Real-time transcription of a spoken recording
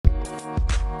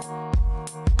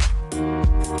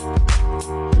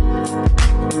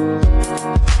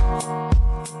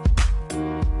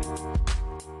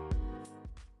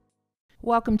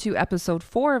Welcome to episode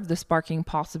 4 of the Sparking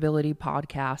Possibility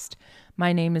podcast.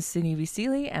 My name is Sydney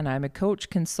Vasili, and I'm a coach,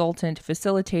 consultant,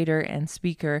 facilitator, and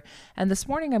speaker. And this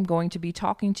morning I'm going to be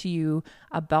talking to you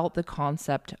about the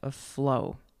concept of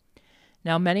flow.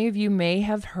 Now, many of you may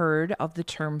have heard of the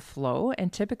term flow,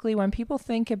 and typically when people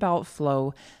think about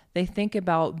flow, they think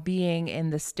about being in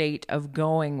the state of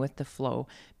going with the flow,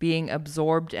 being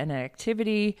absorbed in an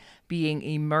activity, being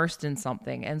immersed in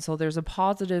something. And so there's a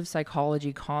positive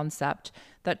psychology concept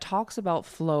that talks about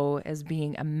flow as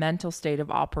being a mental state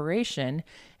of operation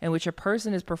in which a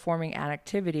person is performing an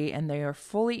activity and they are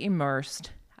fully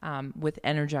immersed with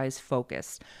energized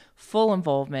focus, full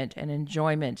involvement and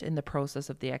enjoyment in the process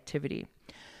of the activity.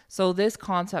 So this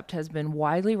concept has been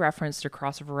widely referenced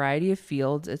across a variety of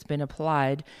fields. It's been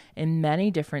applied in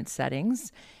many different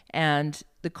settings. And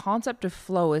the concept of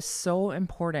flow is so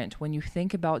important when you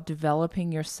think about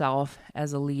developing yourself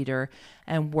as a leader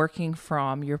and working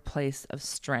from your place of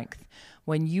strength.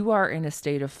 When you are in a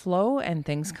state of flow and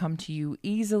things come to you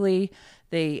easily,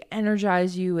 they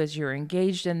energize you as you're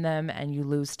engaged in them and you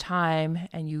lose time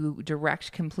and you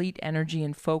direct complete energy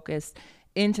and focus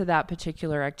into that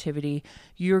particular activity,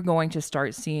 you're going to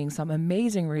start seeing some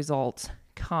amazing results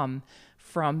come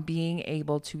from being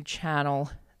able to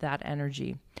channel that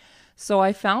energy. So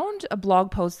I found a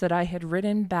blog post that I had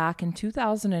written back in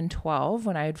 2012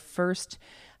 when I had first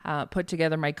put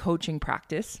together my coaching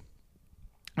practice.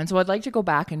 And so I'd like to go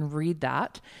back and read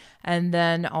that, and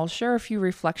then I'll share a few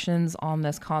reflections on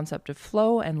this concept of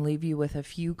flow and leave you with a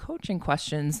few coaching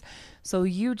questions so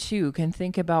you too can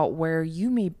think about where you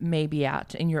may be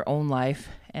at in your own life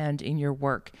and in your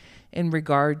work in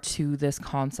regard to this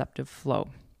concept of flow.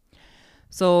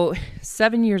 So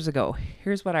 7 years ago,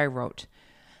 here's what I wrote.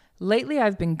 Lately,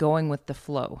 I've been going with the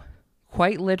flow,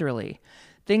 quite literally.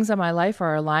 Things in my life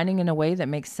are aligning in a way that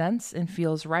makes sense and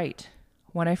feels right.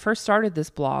 When I first started this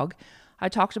blog, I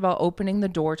talked about opening the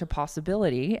door to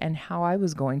possibility and how I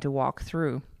was going to walk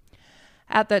through.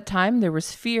 At that time, there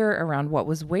was fear around what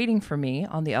was waiting for me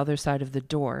on the other side of the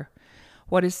door.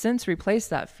 What has since replaced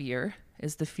that fear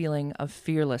is the feeling of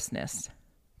fearlessness.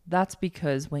 That's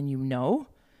because when you know,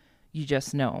 you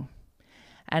just know.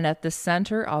 And at the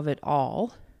center of it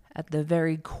all, at the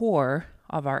very core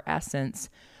of our essence,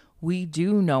 we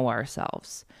do know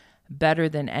ourselves better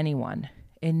than anyone.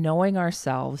 In knowing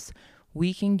ourselves,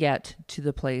 we can get to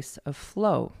the place of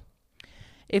flow.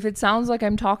 If it sounds like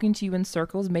I'm talking to you in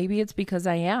circles, maybe it's because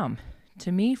I am.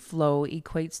 To me, flow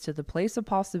equates to the place of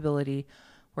possibility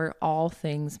where all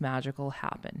things magical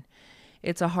happen.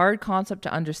 It's a hard concept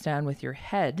to understand with your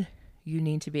head. You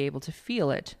need to be able to feel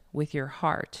it with your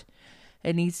heart.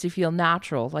 It needs to feel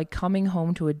natural, like coming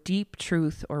home to a deep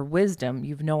truth or wisdom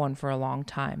you've known for a long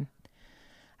time.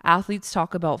 Athletes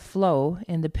talk about flow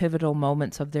in the pivotal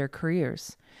moments of their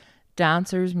careers.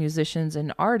 Dancers, musicians,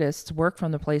 and artists work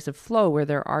from the place of flow where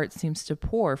their art seems to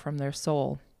pour from their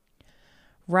soul.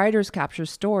 Writers capture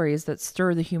stories that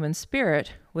stir the human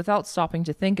spirit without stopping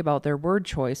to think about their word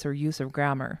choice or use of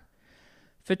grammar.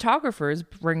 Photographers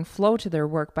bring flow to their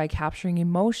work by capturing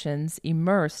emotions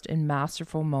immersed in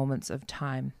masterful moments of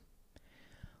time.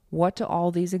 What do all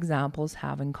these examples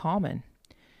have in common?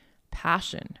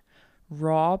 Passion.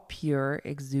 Raw, pure,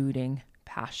 exuding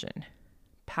passion.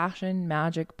 Passion,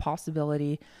 magic,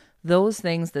 possibility, those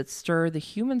things that stir the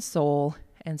human soul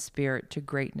and spirit to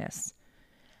greatness.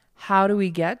 How do we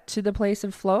get to the place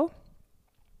of flow?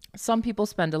 Some people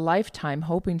spend a lifetime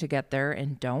hoping to get there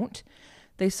and don't.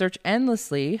 They search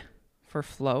endlessly for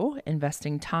flow,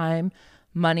 investing time,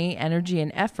 money, energy,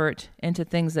 and effort into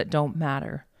things that don't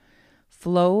matter.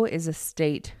 Flow is a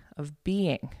state of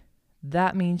being.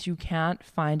 That means you can't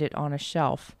find it on a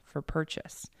shelf for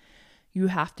purchase. You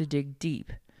have to dig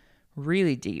deep,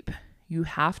 really deep. You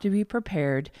have to be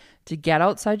prepared to get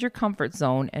outside your comfort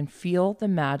zone and feel the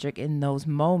magic in those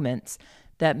moments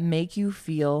that make you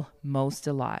feel most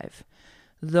alive.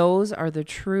 Those are the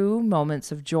true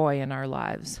moments of joy in our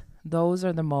lives. Those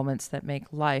are the moments that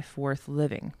make life worth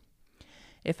living.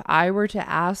 If I were to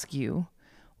ask you,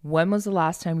 when was the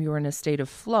last time you were in a state of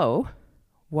flow,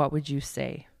 what would you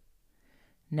say?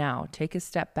 Now, take a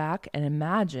step back and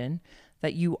imagine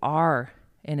that you are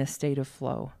in a state of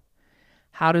flow.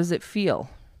 How does it feel?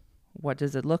 What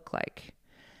does it look like?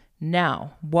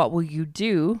 Now, what will you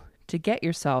do to get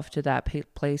yourself to that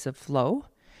place of flow?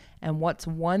 And what's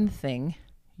one thing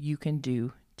you can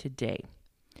do today?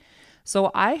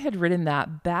 So I had written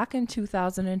that back in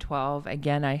 2012.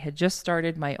 Again, I had just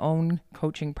started my own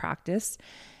coaching practice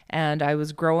and I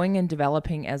was growing and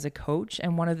developing as a coach.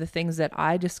 And one of the things that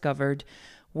I discovered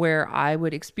where I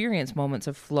would experience moments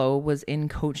of flow was in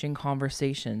coaching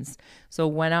conversations. So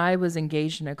when I was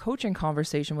engaged in a coaching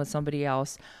conversation with somebody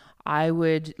else, I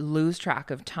would lose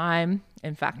track of time.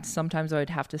 In fact, sometimes I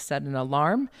would have to set an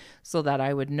alarm so that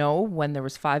I would know when there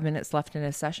was 5 minutes left in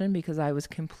a session, because I was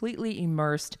completely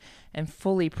immersed and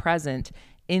fully present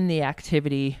in the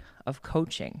activity of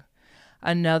coaching.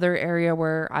 Another area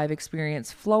where I've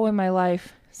experienced flow in my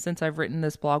life since I've written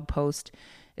this blog post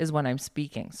is when I'm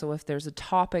speaking. So if there's a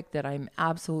topic that I'm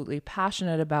absolutely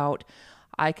passionate about,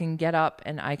 I can get up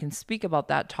and I can speak about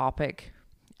that topic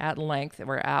at length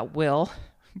or at will,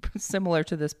 similar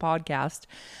to this podcast,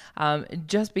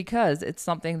 just because it's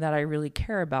something that I really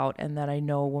care about and that I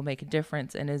know will make a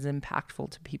difference and is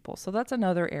impactful to people. So that's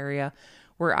another area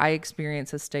where I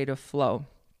experience a state of flow.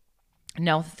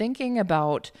 Now, thinking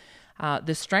about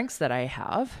the strengths that I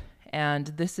have, and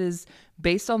this is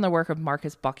based on the work of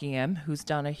Marcus Buckingham, who's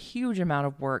done a huge amount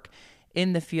of work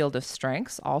in the field of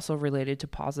strengths, also related to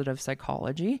positive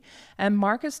psychology. And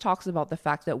Marcus talks about the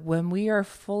fact that when we are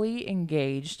fully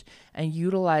engaged and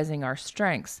utilizing our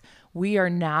strengths, we are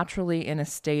naturally in a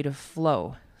state of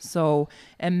flow. So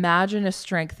imagine a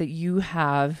strength that you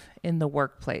have in the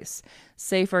workplace.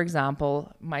 Say, for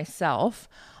example, myself,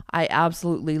 I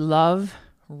absolutely love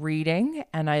reading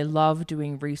and I love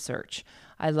doing research.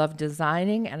 I love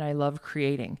designing and I love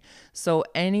creating. So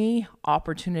any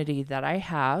opportunity that I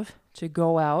have to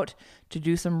go out to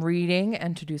do some reading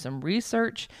and to do some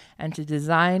research and to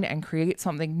design and create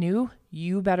something new,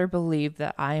 you better believe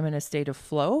that I am in a state of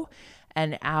flow,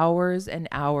 and hours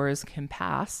can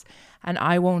pass and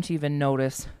I won't even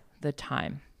notice the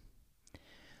time.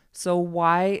 So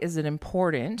why is it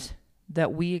important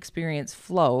that we experience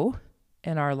flow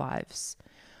in our lives?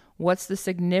 What's the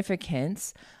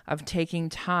significance of taking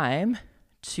time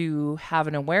to have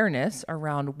an awareness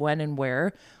around when and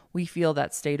where we feel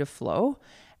that state of flow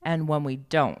and when we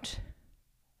don't?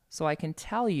 So I can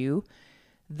tell you,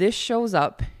 this shows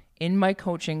up in my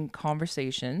coaching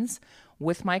conversations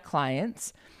with my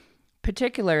clients,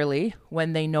 particularly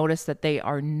when they notice that they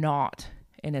are not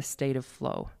in a state of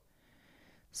flow.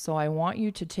 So I want you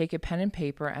to take a pen and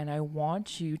paper and I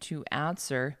want you to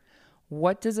answer,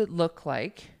 what does it look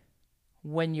like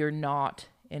when you're not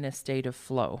in a state of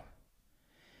flow?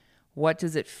 What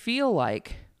does it feel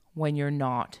like when you're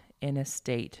not in a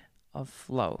state of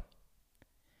flow?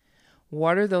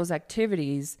 What are those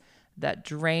activities that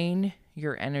drain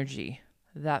your energy,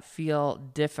 that feel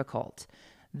difficult?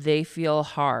 They feel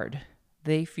hard.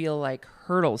 They feel like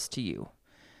hurdles to you.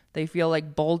 They feel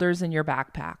like boulders in your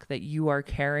backpack that you are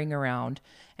carrying around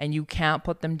and you can't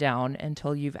put them down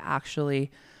until you've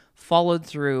actually followed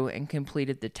through and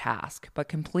completed the task. But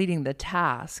completing the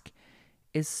task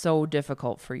is so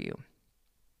difficult for you.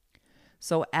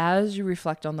 So as you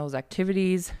reflect on those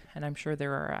activities, and I'm sure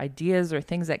there are ideas or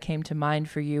things that came to mind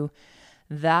for you,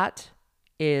 that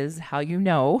is how you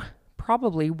know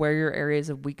probably where your areas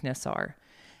of weakness are.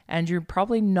 And you're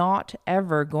probably not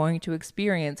ever going to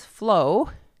experience flow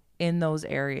in those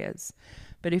areas.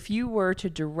 But if you were to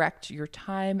direct your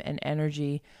time and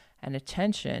energy and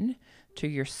attention to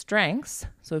your strengths,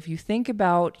 so if you think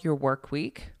about your work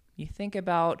week, you think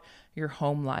about your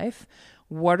home life,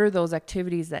 what are those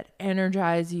activities that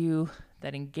energize you,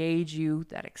 that engage you,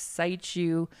 that excite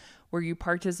you, where you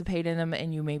participate in them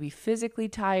and you may be physically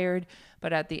tired,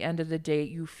 but at the end of the day,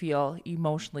 you feel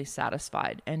emotionally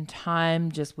satisfied and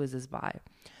time just whizzes by.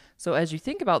 So as you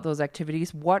think about those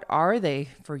activities, what are they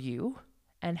for you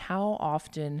and how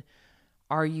often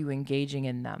are you engaging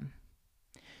in them?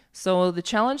 So the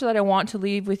challenge that I want to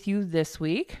leave with you this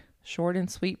week, short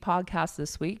and sweet podcast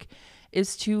this week,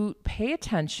 is to pay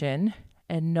attention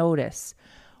and notice,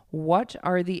 what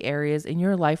are the areas in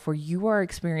your life where you are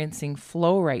experiencing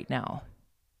flow right now?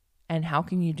 And how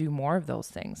can you do more of those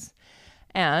things?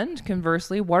 And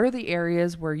conversely, what are the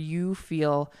areas where you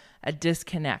feel a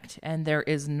disconnect and there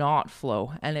is not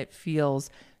flow and it feels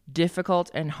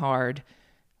difficult and hard,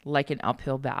 like an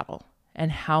uphill battle?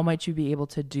 And how might you be able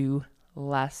to do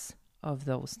less of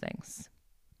those things?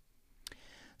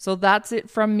 So that's it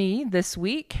from me this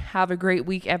week. Have a great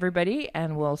week, everybody,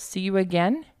 and we'll see you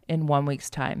again in 1 week's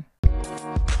time.